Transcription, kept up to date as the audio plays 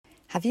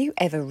Have you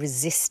ever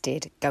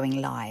resisted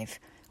going live,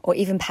 or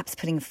even perhaps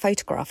putting a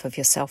photograph of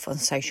yourself on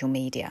social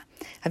media?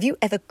 Have you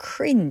ever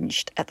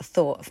cringed at the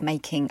thought of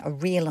making a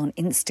reel on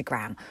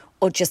Instagram,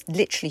 or just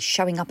literally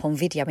showing up on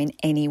video in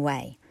any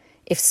way?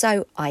 If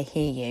so, I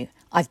hear you.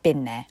 I've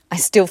been there. I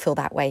still feel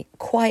that way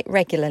quite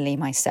regularly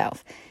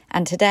myself.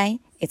 And today,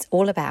 it's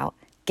all about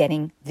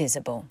getting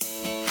visible.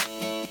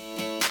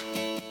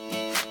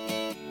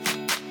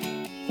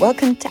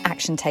 Welcome to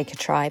Action Taker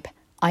Tribe.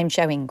 I'm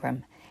Jo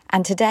Ingram.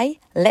 And today,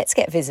 let's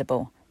get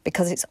visible,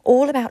 because it's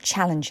all about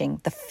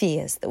challenging the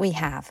fears that we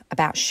have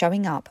about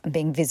showing up and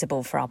being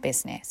visible for our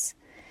business.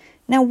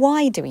 Now,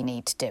 why do we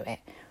need to do it?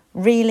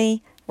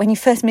 Really, when you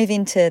first move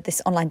into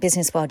this online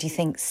business world, you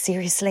think,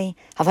 seriously,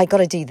 have I got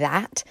to do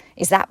that?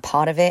 Is that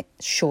part of it?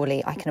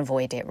 Surely I can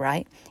avoid it,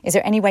 right? Is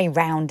there any way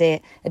around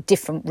it, a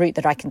different route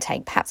that I can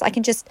take? Perhaps I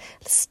can just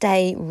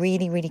stay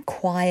really, really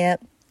quiet,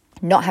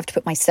 not have to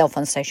put myself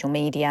on social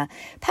media.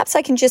 Perhaps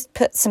I can just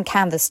put some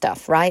Canva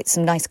stuff, right?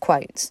 Some nice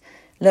quotes.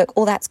 Look,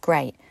 all that's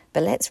great,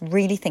 but let's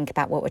really think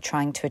about what we're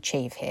trying to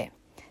achieve here.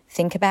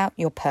 Think about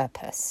your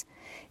purpose.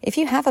 If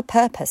you have a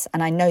purpose,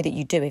 and I know that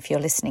you do if you're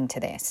listening to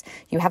this,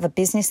 you have a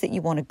business that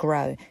you want to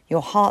grow,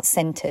 you're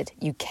heart-centered,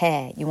 you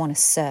care, you want to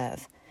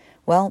serve,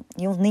 well,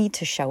 you'll need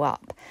to show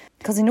up.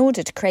 Because in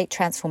order to create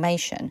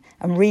transformation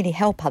and really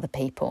help other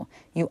people,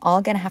 you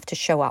are going to have to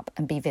show up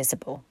and be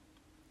visible.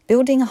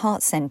 Building a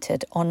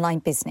heart-centered online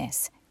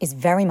business is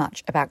very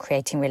much about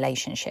creating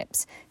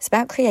relationships. It's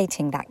about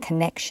creating that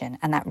connection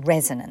and that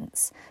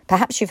resonance.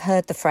 Perhaps you've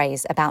heard the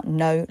phrase about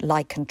know,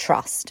 like and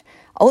trust.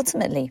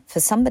 Ultimately, for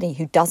somebody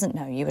who doesn't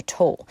know you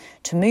at all,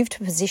 to move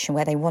to a position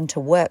where they want to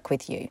work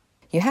with you,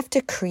 you have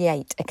to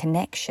create a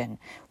connection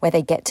where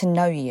they get to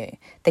know you,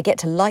 they get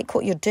to like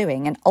what you're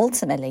doing, and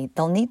ultimately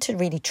they'll need to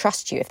really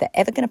trust you if they're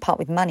ever going to part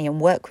with money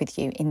and work with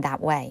you in that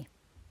way.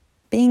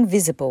 Being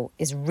visible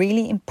is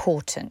really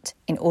important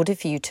in order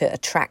for you to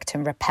attract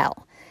and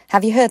repel.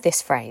 Have you heard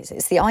this phrase?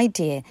 It's the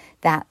idea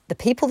that the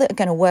people that are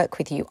going to work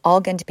with you are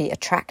going to be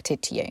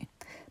attracted to you,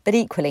 but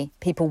equally,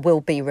 people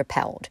will be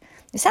repelled.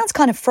 It sounds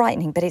kind of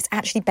frightening, but it's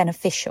actually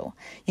beneficial.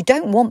 You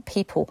don't want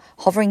people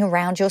hovering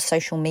around your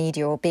social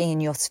media or being in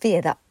your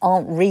sphere that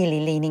aren't really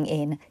leaning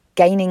in,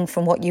 gaining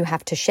from what you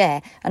have to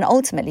share, and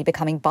ultimately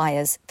becoming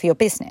buyers for your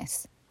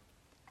business.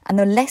 And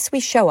the less we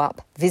show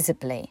up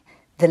visibly,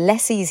 the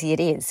less easy it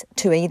is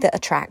to either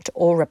attract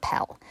or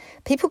repel.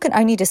 People can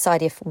only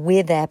decide if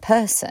we're their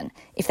person,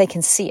 if they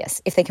can see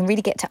us, if they can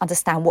really get to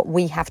understand what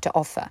we have to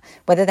offer,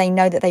 whether they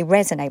know that they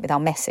resonate with our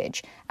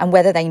message, and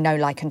whether they know,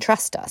 like, and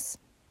trust us.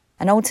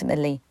 And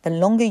ultimately, the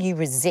longer you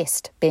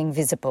resist being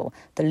visible,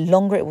 the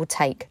longer it will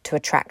take to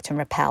attract and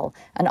repel,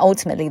 and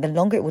ultimately, the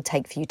longer it will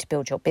take for you to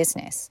build your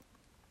business.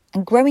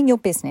 And growing your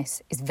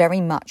business is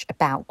very much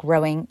about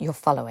growing your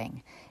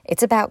following.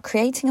 It's about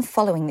creating a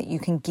following that you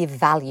can give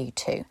value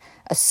to,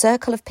 a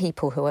circle of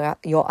people who are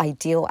your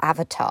ideal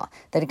avatar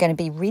that are going to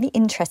be really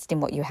interested in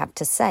what you have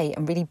to say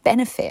and really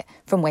benefit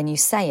from when you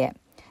say it.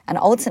 And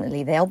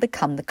ultimately, they'll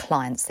become the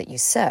clients that you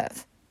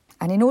serve.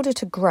 And in order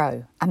to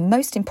grow, and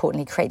most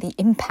importantly, create the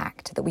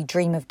impact that we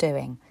dream of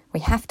doing,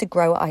 we have to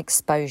grow our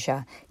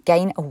exposure,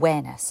 gain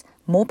awareness.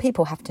 More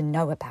people have to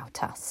know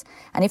about us.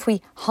 And if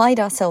we hide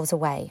ourselves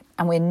away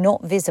and we're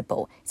not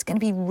visible, it's going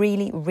to be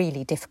really,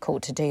 really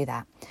difficult to do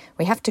that.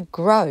 We have to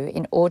grow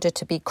in order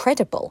to be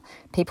credible.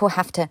 People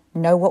have to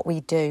know what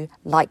we do,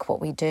 like what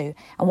we do,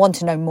 and want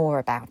to know more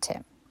about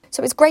it.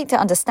 So it's great to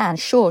understand,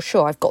 sure,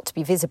 I've got to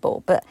be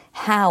visible, but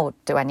how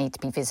do I need to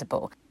be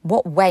visible?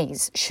 What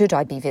ways should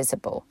I be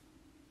visible?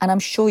 And I'm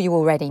sure you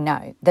already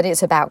know that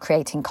it's about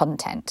creating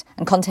content,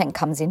 and content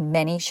comes in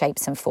many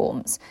shapes and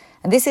forms.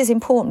 And this is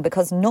important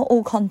because not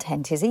all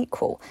content is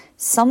equal.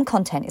 Some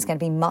content is going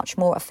to be much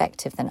more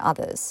effective than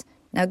others.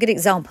 Now, a good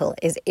example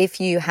is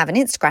if you have an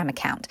Instagram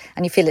account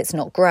and you feel it's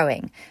not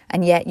growing,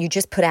 and yet you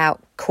just put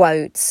out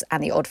quotes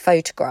and the odd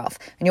photograph,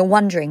 and you're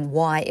wondering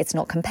why it's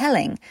not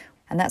compelling.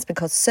 And that's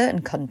because certain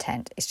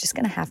content is just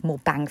going to have more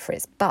bang for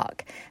its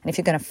buck. And if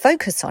you're going to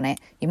focus on it,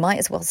 you might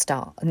as well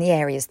start on the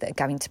areas that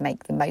are going to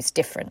make the most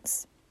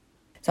difference.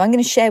 So I'm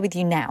going to share with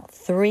you now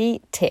 3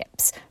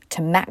 tips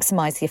to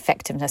maximize the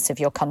effectiveness of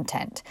your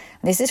content.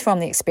 And this is from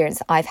the experience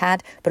that I've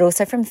had, but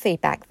also from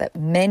feedback that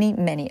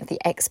many of the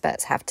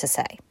experts have to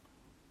say.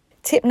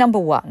 Tip number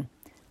 1,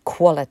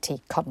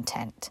 quality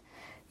content.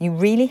 You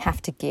really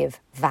have to give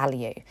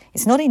value.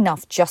 It's not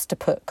enough just to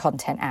put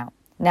content out.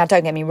 Now,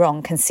 don't get me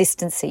wrong,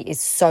 consistency is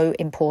so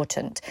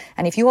important.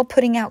 And if you are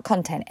putting out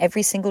content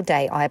every single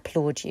day, I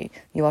applaud you.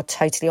 You are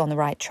totally on the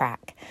right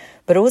track.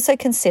 But also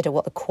consider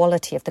what the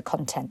quality of the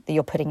content that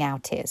you're putting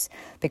out is,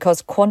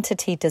 because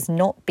quantity does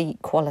not beat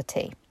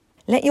quality.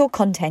 Let your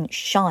content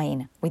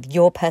shine with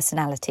your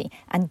personality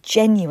and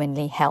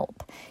genuinely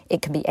help.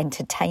 It can be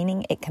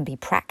entertaining, it can be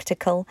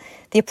practical.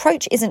 The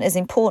approach isn't as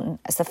important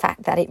as the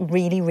fact that it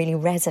really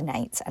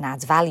resonates and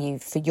adds value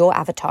for your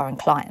avatar and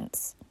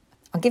clients.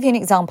 I'll give you an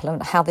example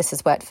of how this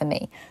has worked for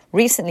me.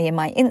 Recently in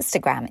my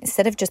Instagram,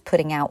 instead of just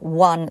putting out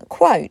one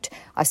quote,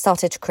 I've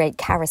started to create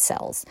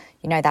carousels.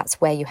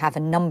 That's where you have a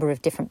number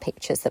of different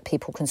pictures that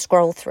people can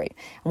scroll through.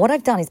 And what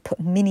I've done is put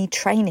mini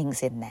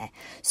trainings in there.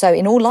 So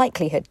in all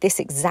likelihood, this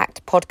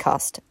exact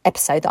podcast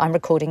episode that I'm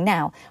recording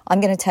now,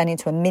 I'm going to turn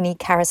into a mini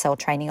carousel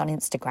training on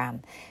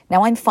Instagram.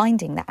 Now, I'm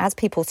finding that as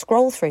people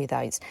scroll through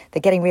those, they're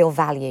getting real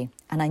value.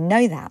 And I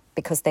know that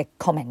because they're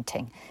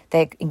commenting,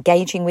 they're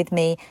engaging with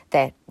me,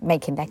 they're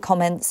making their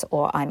comments,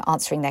 or I'm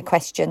answering their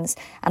questions.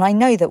 And I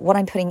know that what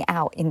I'm putting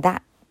out in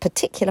that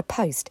particular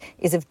post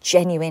is of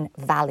genuine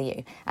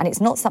value. And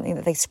it's not something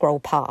that they scroll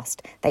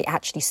past. They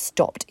actually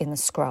stopped in the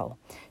scroll.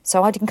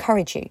 So I'd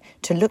encourage you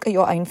to look at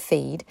your own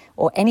feed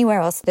or anywhere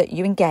else that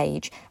you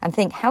engage and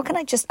think, how can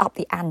I just up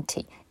the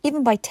ante,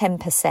 even by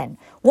 10%?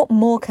 What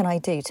more can I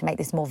do to make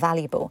this more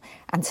valuable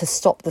and to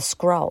stop the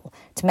scroll,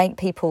 to make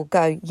people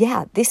go,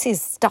 yeah, this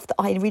is stuff that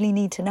I really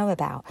need to know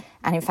about.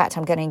 And in fact,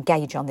 I'm going to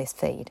engage on this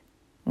feed.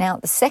 Now,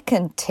 the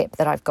second tip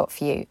that I've got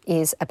for you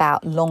is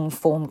about long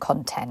form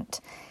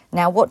content.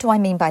 Now, what do I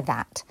mean by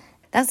that?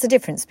 That's the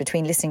difference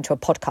between listening to a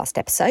podcast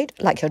episode,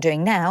 like you're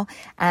doing now,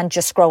 and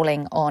just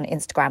scrolling on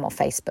Instagram or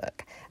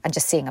Facebook and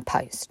just seeing a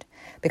post.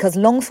 Because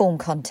long-form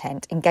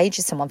content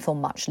engages someone for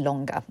much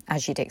longer,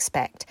 as you'd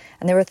expect.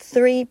 And there are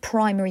 3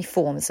 primary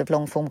forms of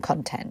long-form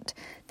content.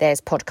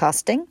 There's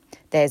podcasting,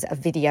 there's a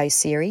video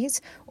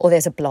series, or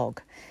there's a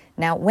blog.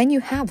 Now, when you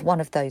have one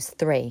of those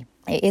 3,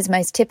 it is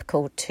most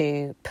typical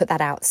to put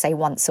that out, say,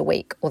 once a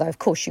week, although, of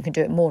course, you can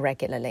do it more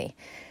regularly.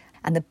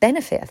 And the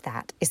benefit of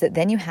that is that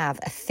then you have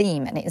a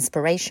theme and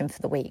inspiration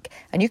for the week,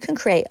 and you can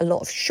create a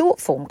lot of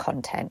short form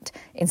content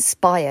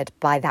inspired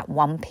by that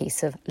one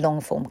piece of long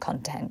form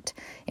content.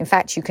 In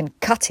fact, you can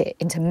cut it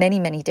into many,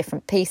 many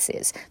different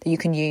pieces that you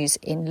can use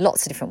in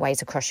lots of different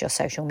ways across your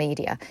social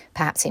media,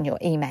 perhaps in your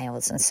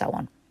emails and so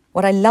on.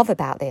 What I love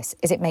about this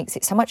is it makes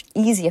it so much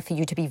easier for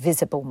you to be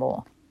visible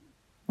more.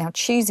 Now,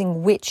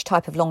 choosing which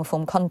type of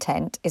long-form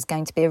content is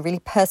going to be a really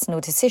personal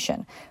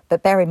decision,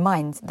 but bear in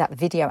mind that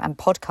video and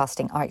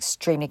podcasting are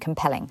extremely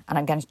compelling, and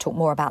I'm going to talk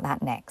more about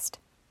that next.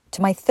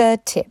 To my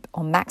third tip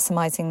on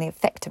maximising the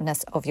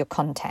effectiveness of your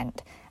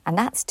content, and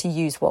that's to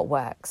use what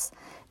works.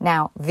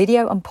 Now,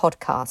 video and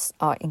podcasts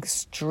are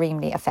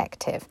extremely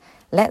effective.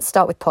 Let's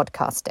start with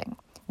podcasting.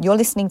 You're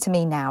listening to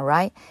me now,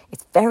 right?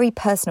 It's very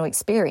personal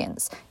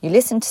experience. You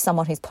listen to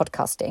someone who's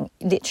podcasting,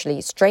 literally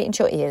straight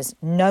into your ears,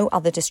 no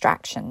other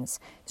distractions.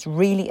 It's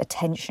really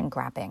attention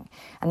grabbing.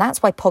 And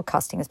that's why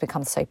podcasting has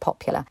become so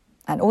popular.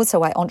 And also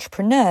why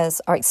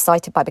entrepreneurs are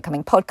excited by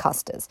becoming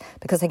podcasters,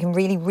 because they can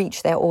really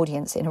reach their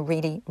audience in a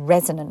really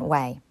resonant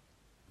way.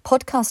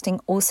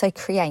 Podcasting also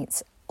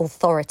creates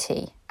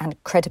authority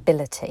and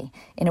credibility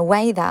in a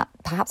way that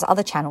perhaps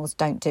other channels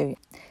don't do.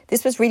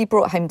 This was really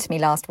brought home to me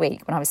last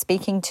week when I was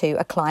speaking to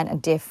a client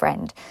and dear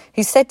friend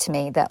who said to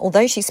me that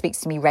although she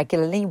speaks to me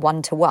regularly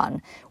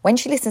one-to-one, when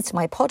she listens to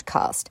my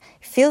podcast,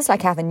 it feels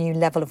like I have a new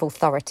level of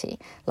authority,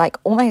 like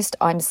almost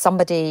I'm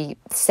somebody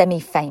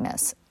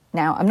semi-famous.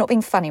 Now, I'm not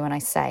being funny when I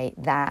say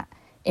that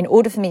in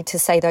order for me to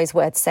say those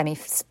words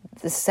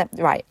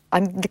right,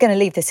 I'm going to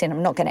leave this in,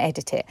 I'm not going to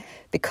edit it,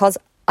 because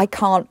I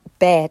can't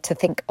bear to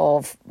think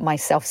of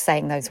myself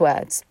saying those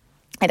words.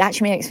 It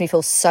actually makes me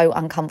feel so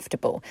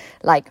uncomfortable.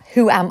 Like,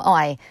 who am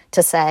I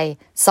to say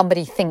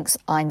somebody thinks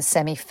I'm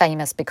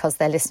semi-famous because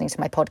they're listening to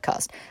my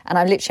podcast? And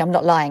I'm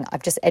not lying.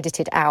 I've just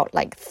edited out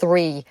like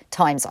 3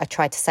 times I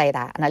tried to say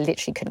that, and I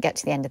literally couldn't get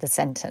to the end of the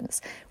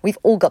sentence. We've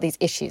all got these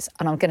issues,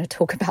 and I'm going to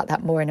talk about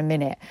that more in a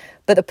minute.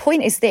 But the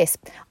point is this: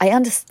 I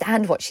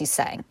understand what she's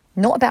saying.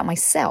 Not about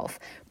myself,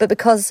 but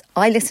because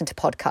I listen to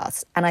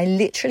podcasts and I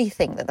literally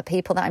think that the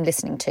people that I'm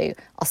listening to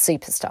are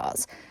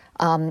superstars.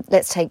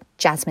 Let's take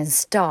Jasmine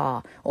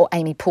Star or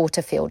Amy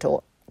Porterfield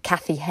or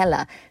Kathy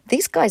Heller.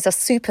 These guys are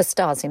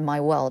superstars in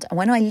my world. And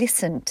when I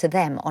listen to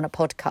them on a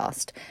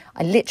podcast,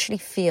 I literally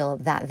feel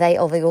that they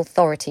are the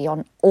authority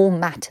on all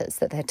matters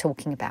that they're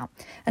talking about.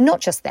 And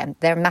not just them,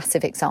 they're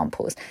massive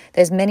examples.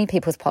 There's many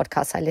people's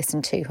podcasts I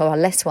listen to who are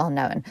less well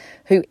known,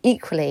 who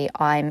equally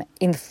I'm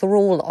in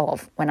thrall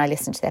of when I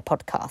listen to their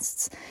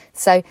podcasts.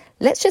 So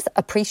let's just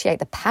appreciate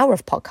the power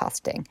of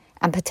podcasting,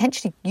 and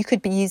potentially you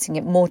could be using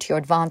it more to your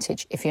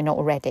advantage if you're not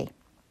already.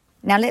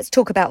 Now let's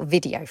talk about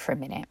video for a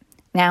minute.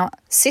 Now,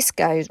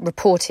 Cisco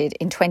reported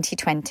in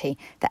 2020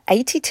 that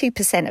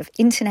 82% of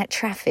internet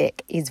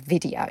traffic is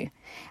video,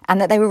 and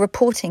that they were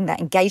reporting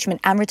that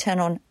engagement and return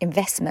on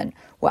investment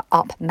were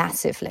up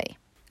massively.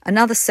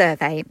 Another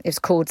survey, it was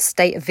called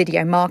State of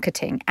Video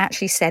Marketing,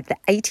 actually said that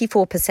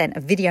 84%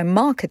 of video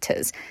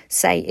marketers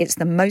say it's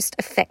the most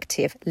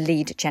effective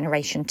lead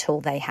generation tool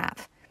they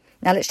have.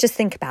 Now, let's just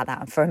think about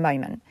that for a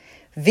moment.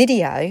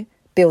 Video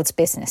builds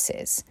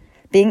businesses.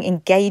 Being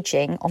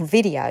engaging on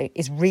video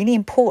is really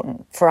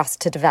important for us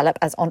to develop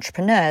as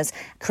entrepreneurs,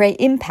 create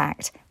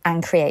impact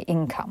and create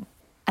income.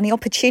 And the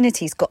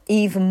opportunities got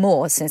even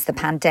more since the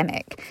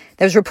pandemic.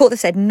 There was a report that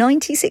said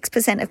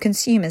 96% of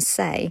consumers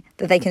say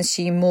that they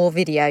consume more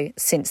video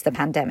since the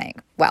pandemic.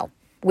 Well,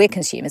 we're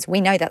consumers,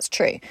 we know that's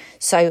true.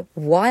 So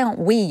why aren't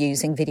we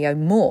using video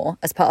more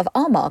as part of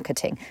our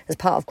marketing, as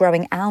part of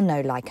growing our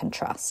know, like and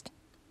trust?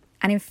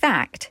 And in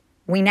fact,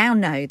 we now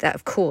know that,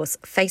 of course,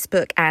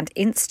 Facebook and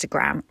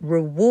Instagram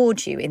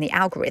reward you in the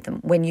algorithm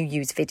when you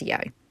use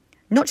video.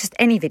 Not just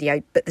any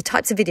video, but the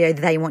types of video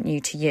they want you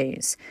to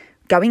use.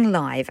 Going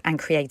live and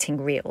creating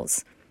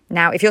reels.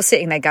 Now, if you're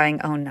sitting there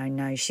going, oh,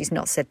 no, she's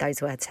not said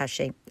those words, has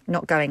she?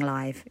 Not going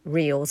live,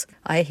 reels.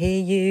 I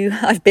hear you.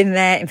 I've been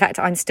there. In fact,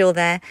 I'm still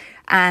there.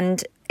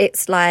 And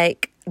it's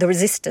like the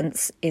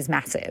resistance is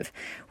massive.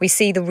 We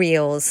see the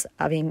reels.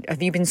 I mean,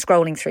 have you been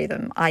scrolling through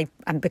them? I've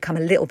become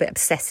a little bit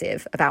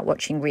obsessive about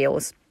watching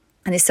reels.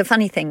 And it's a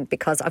funny thing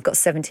because I've got a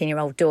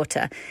 17-year-old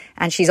daughter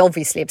and she's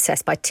obviously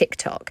obsessed by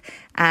TikTok.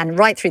 And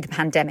right through the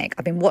pandemic,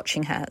 I've been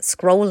watching her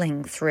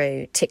scrolling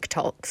through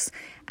TikToks.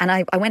 And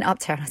I went up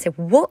to her and I said,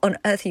 what on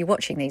earth are you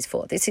watching these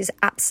for? This is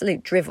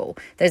absolute drivel.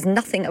 There's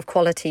nothing of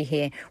quality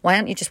here. Why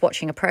aren't you just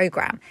watching a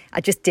program?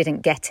 I just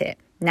didn't get it.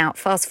 Now,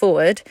 fast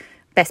forward,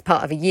 best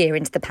part of a year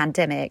into the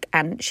pandemic,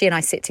 and she and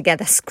I sit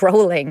together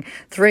scrolling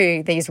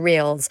through these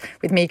reels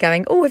with me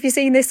going, oh, have you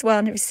seen this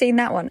one? Have you seen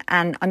that one?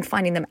 And I'm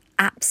finding them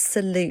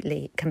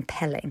absolutely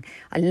compelling.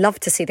 I love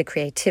to see the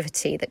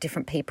creativity that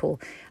different people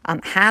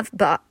have,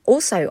 but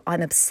also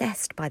I'm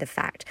obsessed by the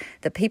fact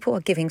that people are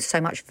giving so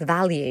much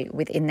value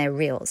within their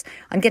reels.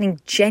 I'm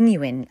getting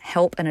genuine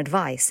help and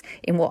advice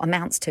in what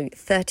amounts to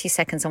 30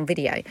 seconds on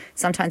video,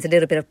 sometimes a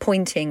little bit of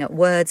pointing at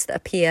words that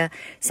appear,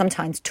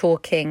 sometimes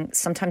talking,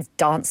 sometimes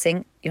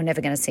dancing. You're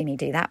never going to see me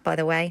do that, by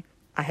the way.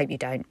 I hope you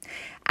don't.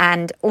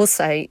 And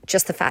also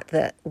just the fact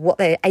that what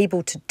they're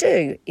able to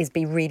do is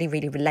be really,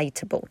 really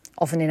relatable,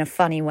 often in a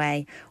funny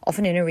way,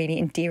 often in a really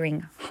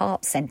endearing,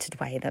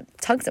 heart-centered way that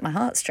tugs at my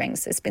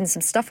heartstrings. There's been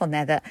some stuff on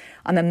there that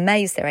I'm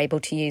amazed they're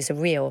able to use a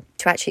reel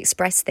to actually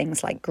express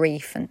things like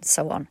grief and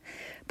so on.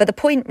 But the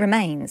point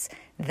remains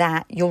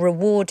that you're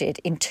rewarded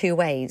in two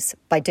ways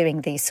by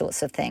doing these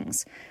sorts of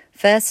things.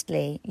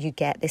 Firstly, you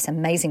get this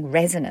amazing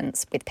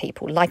resonance with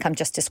people, like I'm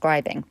just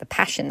describing, the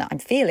passion that I'm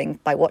feeling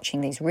by watching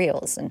these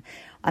reels. And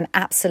I'm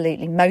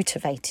absolutely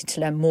motivated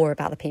to learn more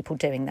about the people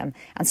doing them.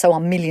 And so are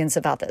millions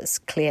of others,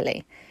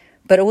 clearly.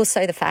 But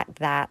also the fact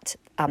that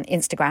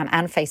Instagram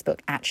and Facebook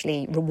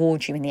actually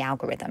reward you in the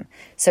algorithm.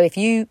 So if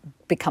you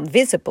become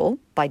visible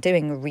by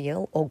doing a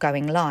reel or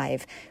going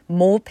live,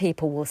 more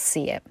people will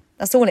see it.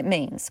 That's all it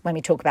means when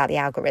we talk about the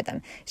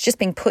algorithm. It's just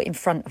being put in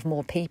front of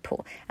more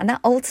people. And that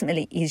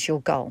ultimately is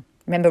your goal.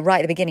 Remember, right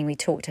at the beginning, we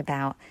talked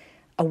about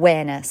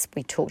awareness.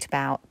 We talked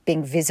about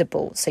being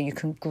visible so you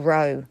can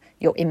grow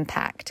your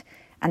impact.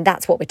 And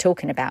that's what we're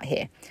talking about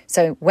here.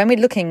 So when we're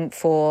looking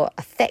for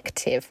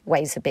effective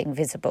ways of being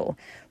visible,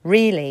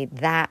 really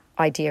that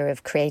idea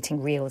of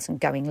creating reels and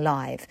going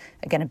live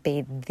are going to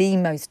be the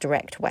most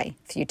direct way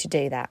for you to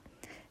do that.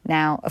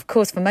 Now, of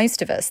course, for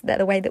most of us, they're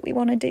the way that we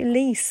want to do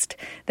least.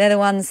 They're the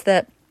ones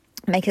that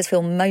make us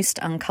feel most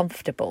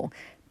uncomfortable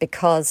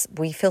because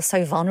we feel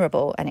so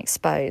vulnerable and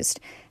exposed.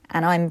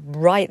 And I'm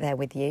right there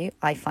with you.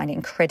 I find it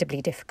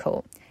incredibly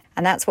difficult.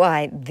 And that's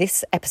why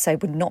this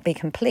episode would not be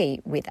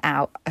complete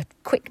without a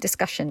quick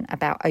discussion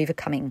about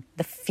overcoming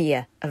the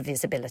fear of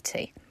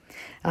visibility.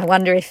 I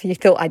wonder if you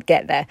thought I'd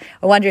get there.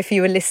 I wonder if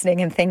you were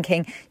listening and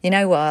thinking, you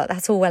know what,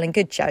 that's all well and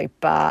good, Jo,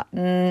 but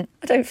I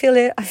don't feel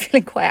it. I'm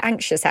feeling quite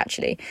anxious,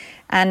 actually.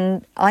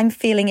 And I'm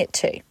feeling it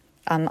too.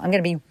 I'm going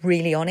to be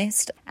really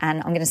honest. And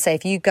I'm going to say,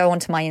 if you go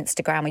onto my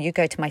Instagram or you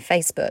go to my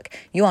Facebook,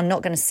 you are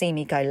not going to see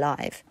me go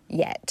live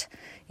yet.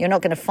 You're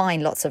not going to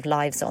find lots of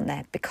lives on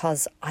there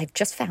because I've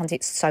just found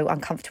it so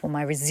uncomfortable.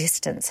 My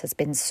resistance has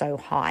been so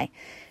high.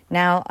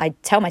 Now, I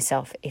tell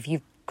myself, if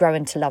you've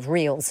grown to love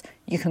reels,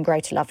 you can grow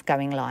to love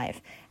going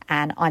live.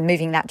 And I'm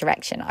moving that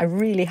direction. I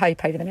really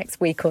hope over the next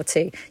week or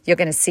two, you're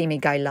going to see me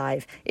go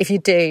live. If you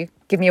do,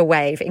 give me a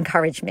wave,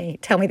 encourage me.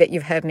 Tell me that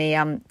you've heard me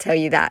tell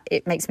you that.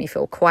 It makes me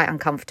feel quite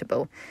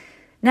uncomfortable.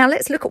 Now,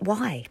 let's look at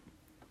why.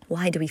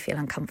 Why do we feel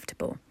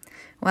uncomfortable?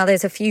 Well,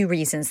 there's a few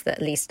reasons that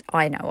at least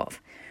I know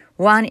of.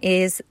 One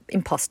is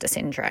imposter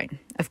syndrome.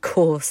 Of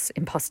course,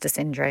 imposter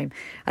syndrome.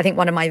 I think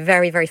one of my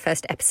very, very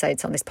first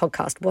episodes on this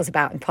podcast was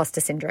about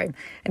imposter syndrome.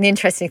 And the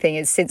interesting thing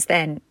is since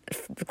then,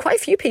 quite a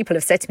few people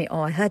have said to me,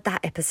 oh, I heard that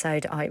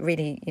episode. It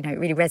really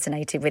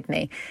resonated with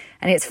me.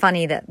 And it's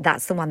funny that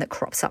that's the one that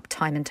crops up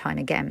time and time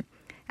again.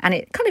 And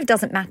it kind of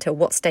doesn't matter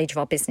what stage of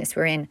our business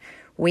we're in.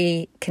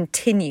 We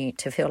continue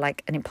to feel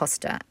like an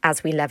imposter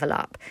as we level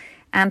up.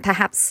 And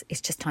perhaps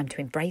it's just time to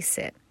embrace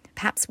it.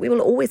 Perhaps we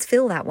will always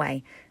feel that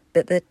way.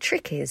 But the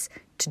trick is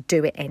to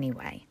do it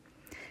anyway.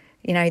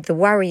 You know, the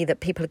worry that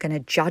people are going to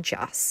judge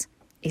us,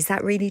 is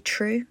that really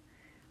true?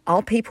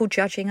 Are people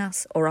judging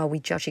us or are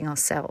we judging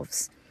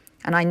ourselves?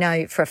 And I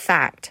know for a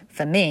fact,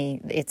 for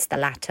me, it's the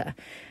latter.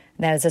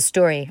 There's a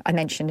story I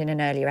mentioned in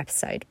an earlier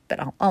episode, but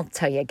I'll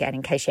tell you again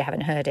in case you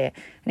haven't heard it.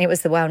 And it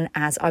was the one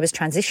as I was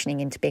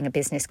transitioning into being a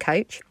business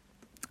coach.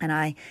 And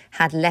I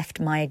had left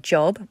my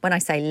job. When I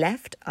say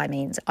left, I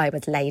mean I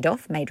was laid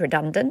off, made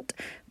redundant.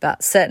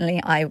 But certainly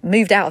I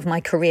moved out of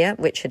my career,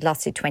 which had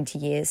lasted 20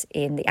 years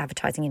in the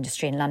advertising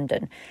industry in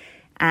London.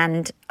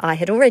 And I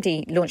had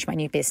already launched my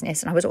new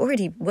business and I was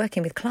already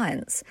working with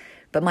clients,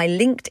 but my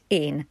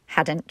LinkedIn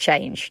hadn't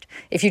changed.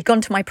 If you'd gone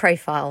to my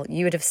profile,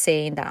 you would have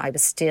seen that I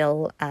was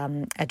still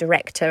a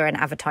director at an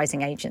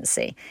advertising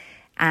agency.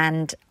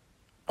 And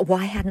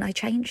why hadn't I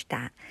changed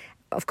that?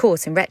 Of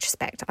course, in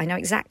retrospect, I know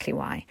exactly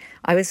why.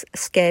 I was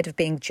scared of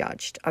being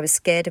judged. I was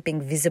scared of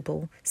being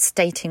visible,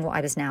 stating what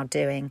I was now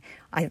doing.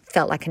 I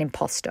felt like an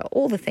imposter,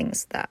 all the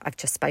things that I've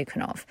just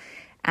spoken of.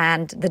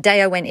 And the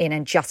day I went in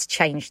and just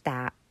changed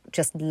that,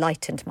 just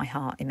lightened my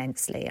heart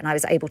immensely, and I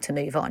was able to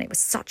move on. It was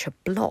such a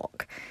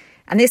block.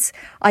 And this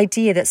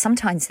idea that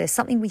sometimes there's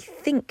something we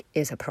think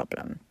is a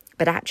problem,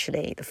 but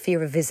actually the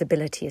fear of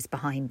visibility is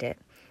behind it.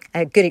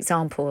 A good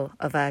example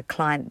of a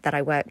client that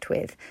I worked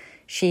with,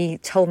 she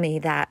told me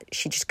that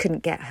she just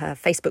couldn't get her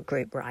Facebook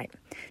group right.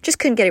 Just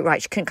couldn't get it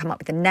right. She couldn't come up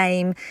with a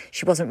name.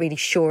 She wasn't really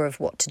sure of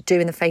what to do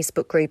in the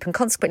Facebook group, and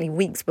consequently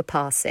weeks were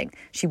passing.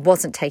 She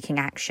wasn't taking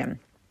action.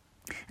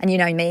 And you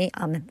know me,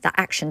 I'm the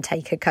action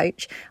taker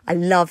coach. I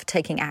love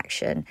taking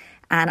action.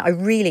 And I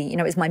really,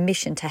 it was my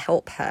mission to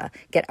help her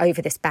get over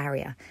this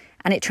barrier.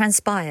 And it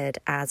transpired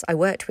as I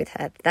worked with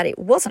her that it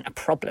wasn't a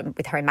problem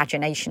with her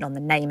imagination on the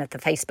name of the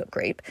Facebook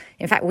group.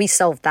 In fact, we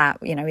solved that,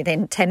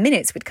 within 10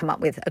 minutes, we'd come up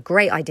with a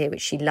great idea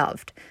which she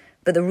loved.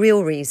 But the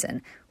real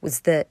reason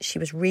was that she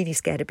was really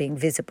scared of being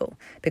visible,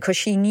 because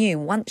she knew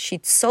once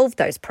she'd solved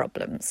those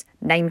problems,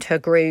 named her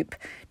group,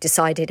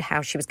 decided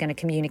how she was going to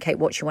communicate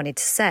what she wanted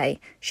to say,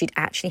 she'd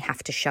actually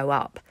have to show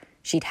up.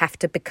 She'd have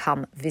to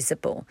become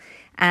visible.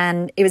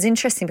 And it was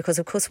interesting because,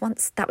 of course,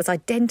 once that was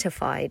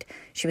identified,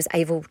 she was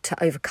able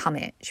to overcome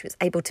it. She was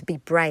able to be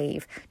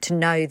brave, to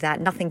know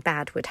that nothing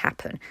bad would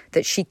happen,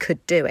 that she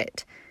could do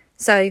it.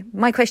 So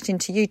my question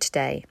to you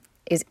today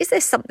is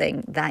there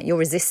something that you're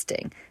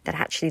resisting that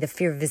actually the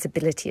fear of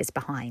visibility is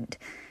behind?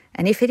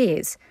 And if it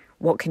is,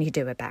 what can you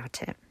do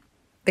about it?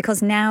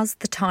 Because now's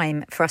the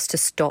time for us to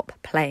stop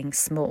playing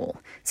small.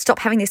 Stop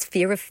having this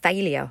fear of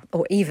failure,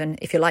 or even,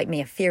 if you're like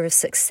me, a fear of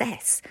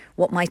success.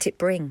 What might it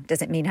bring?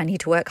 Does it mean I need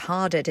to work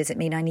harder? Does it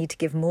mean I need to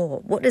give more?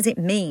 What does it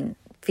mean?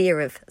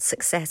 Fear of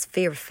success,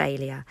 fear of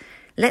failure.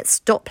 Let's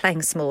stop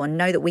playing small and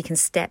know that we can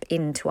step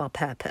into our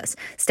purpose,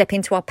 step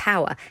into our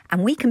power,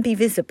 and we can be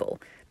visible.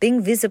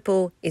 Being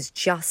visible is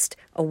just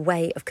a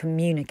way of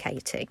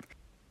communicating.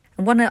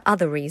 And one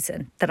other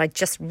reason that I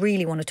just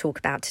really want to talk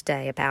about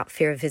today about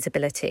fear of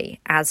visibility,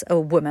 as a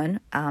woman,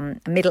 a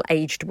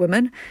middle-aged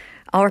woman,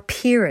 our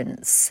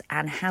appearance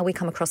and how we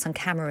come across on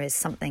camera is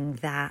something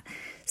that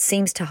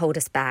seems to hold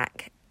us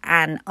back.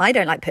 And I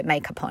don't like put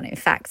makeup on. In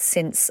fact,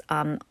 since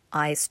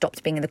I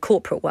stopped being in the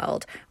corporate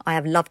world, I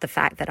have loved the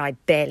fact that I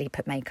barely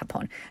put makeup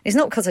on. It's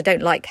not because I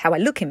don't like how I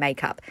look in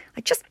makeup.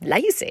 I'm just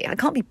lazy. I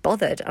can't be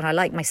bothered, and I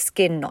like my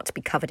skin not to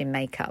be covered in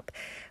makeup.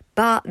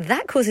 But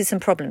that causes some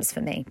problems for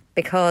me,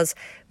 because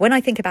when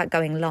I think about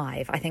going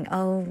live, I think,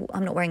 oh,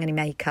 I'm not wearing any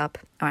makeup,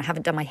 or I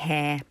haven't done my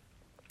hair.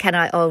 Can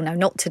I? Oh, no,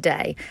 not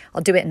today.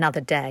 I'll do it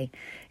another day.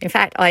 In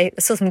fact, I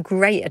saw some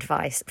great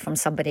advice from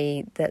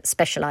somebody that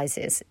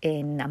specialises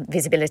in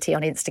visibility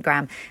on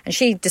Instagram. And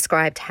she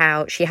described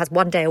how she has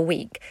one day a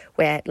week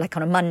where, like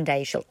on a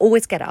Monday, she'll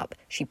always get up.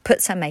 She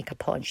puts her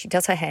makeup on. She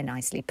does her hair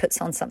nicely, puts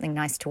on something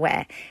nice to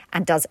wear,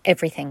 and does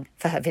everything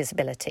for her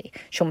visibility.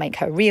 She'll make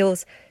her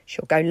reels.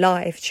 She'll go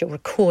live. She'll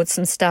record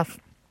some stuff.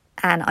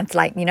 And I'm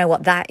like, you know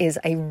what? That is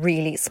a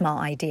really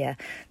smart idea,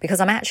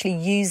 because I'm actually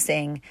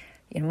using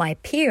my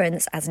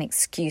appearance as an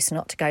excuse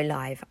not to go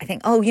live. I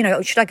think,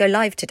 should I go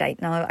live today?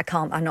 No, I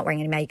can't. I'm not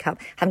wearing any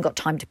makeup. Haven't got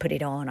time to put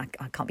it on. I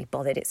can't be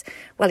bothered. It's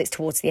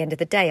towards the end of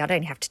the day. I'd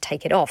only have to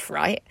take it off,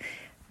 right?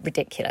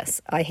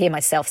 Ridiculous. I hear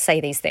myself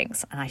say these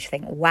things and I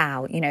think,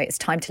 wow, it's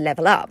time to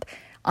level up.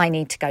 I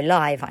need to go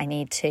live. I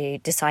need to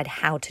decide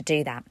how to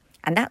do that.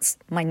 And that's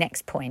my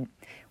next point.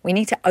 We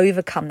need to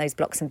overcome those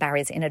blocks and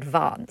barriers in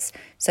advance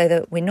so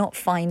that we're not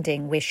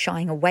finding we're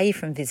shying away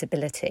from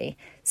visibility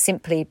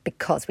simply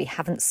because we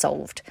haven't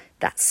solved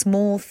that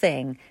small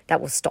thing that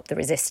will stop the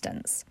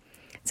resistance.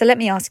 So let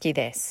me ask you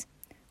this.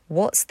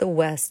 What's the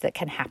worst that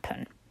can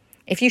happen?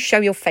 If you show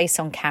your face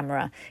on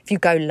camera, if you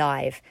go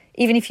live,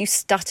 even if you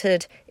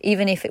stuttered,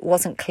 even if it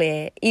wasn't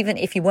clear, even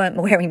if you weren't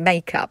wearing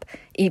makeup,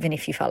 even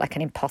if you felt like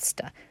an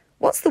imposter,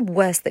 what's the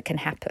worst that can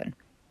happen?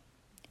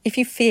 If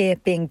you fear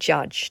being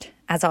judged,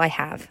 as I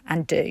have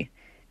and do,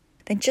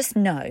 then just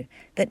know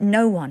that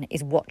no one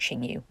is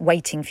watching you,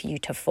 waiting for you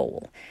to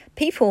fall.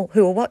 People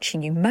who are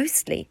watching you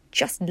mostly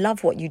just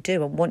love what you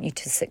do and want you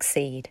to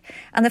succeed.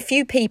 And the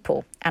few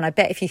people, and I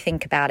bet if you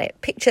think about it,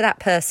 picture that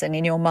person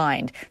in your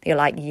mind, you're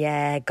like,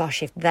 yeah,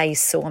 gosh, if they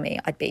saw me,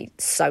 I'd be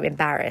so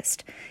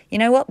embarrassed. You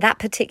know what? That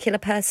particular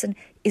person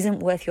isn't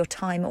worth your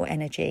time or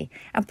energy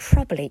and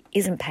probably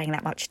isn't paying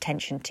that much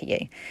attention to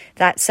you.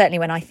 That certainly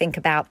when I think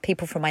about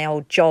people from my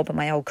old job and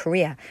my old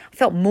career, I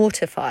felt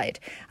mortified.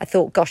 I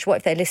thought, gosh, what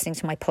if they're listening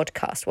to my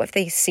podcast? What if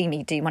they see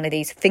me do one of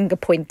these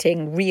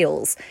finger-pointing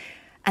reels?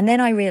 And then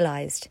I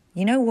realised,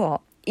 you know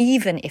what?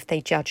 Even if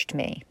they judged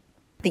me,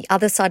 the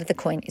other side of the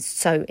coin is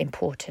so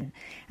important.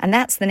 And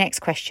that's the next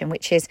question,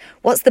 which is,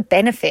 what's the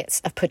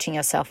benefits of putting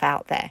yourself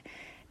out there?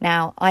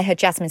 Now, I heard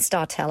Jasmine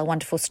Star tell a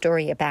wonderful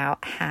story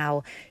about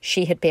how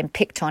she had been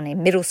picked on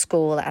in middle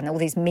school and all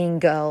these mean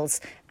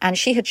girls, and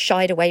she had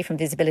shied away from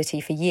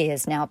visibility for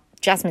years. Now,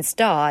 Jasmine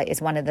Star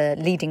is one of the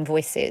leading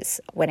voices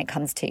when it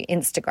comes to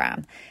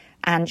Instagram,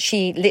 and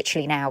she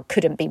literally now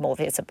couldn't be more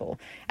visible,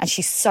 and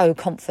she's so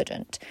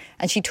confident.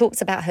 And she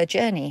talks about her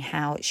journey,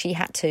 how she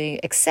had to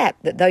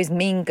accept that those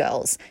mean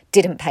girls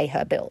didn't pay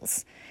her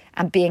bills,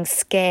 and being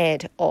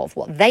scared of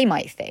what they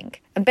might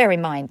think. And bear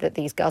in mind that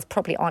these girls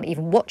probably aren't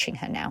even watching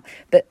her now,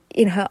 but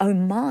in her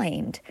own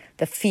mind,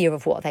 the fear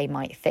of what they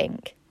might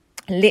think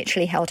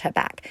literally held her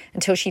back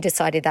until she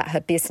decided that her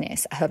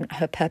business,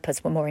 her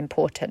purpose were more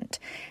important.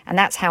 And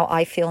that's how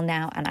I feel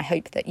now, and I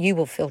hope that you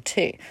will feel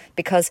too,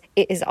 because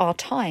it is our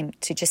time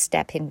to just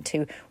step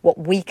into what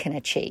we can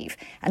achieve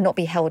and not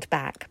be held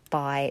back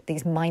by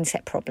these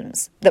mindset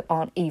problems that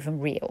aren't even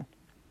real.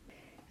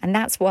 And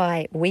that's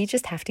why we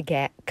just have to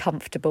get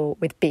comfortable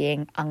with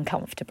being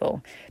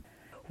uncomfortable.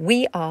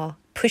 We are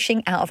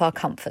pushing out of our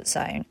comfort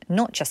zone,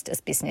 not just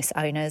as business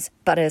owners,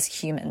 but as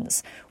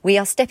humans. We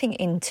are stepping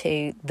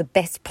into the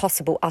best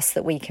possible us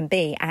that we can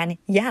be. And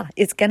yeah,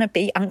 it's going to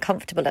be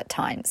uncomfortable at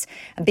times.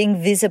 And being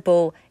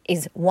visible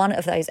is one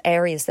of those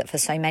areas that for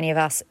so many of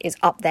us is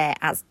up there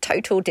as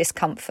total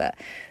discomfort.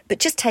 But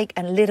just take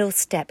a little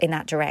step in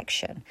that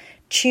direction.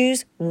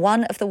 Choose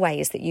one of the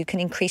ways that you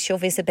can increase your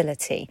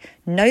visibility.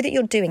 Know that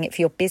you're doing it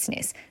for your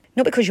business.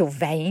 Not because you're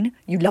vain,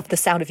 you love the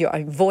sound of your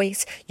own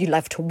voice, you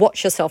love to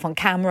watch yourself on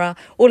camera,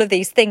 all of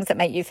these things that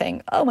make you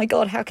think, oh my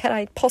God, how can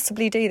I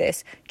possibly do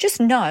this? Just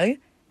know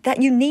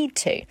that you need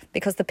to,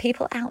 because the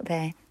people out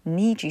there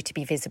need you to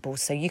be visible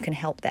so you can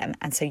help them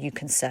and so you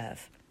can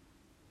serve.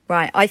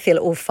 Right, I feel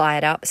all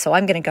fired up, so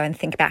I'm going to go and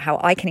think about how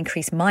I can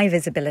increase my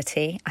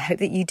visibility. I hope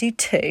that you do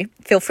too.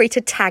 Feel free to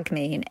tag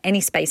me in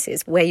any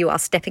spaces where you are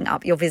stepping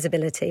up your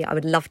visibility. I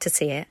would love to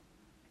see it.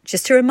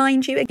 Just to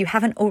remind you, if you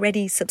haven't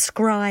already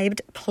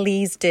subscribed,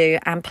 please do.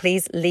 And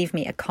please leave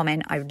me a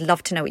comment. I would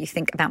love to know what you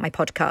think about my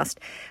podcast.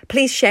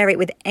 Please share it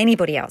with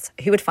anybody else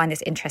who would find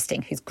this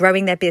interesting, who's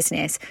growing their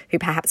business, who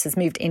perhaps has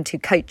moved into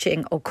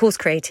coaching or course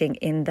creating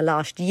in the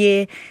last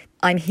year.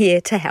 I'm here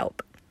to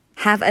help.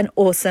 Have an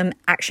awesome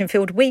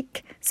action-filled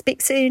week.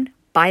 Speak soon.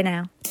 Bye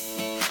now.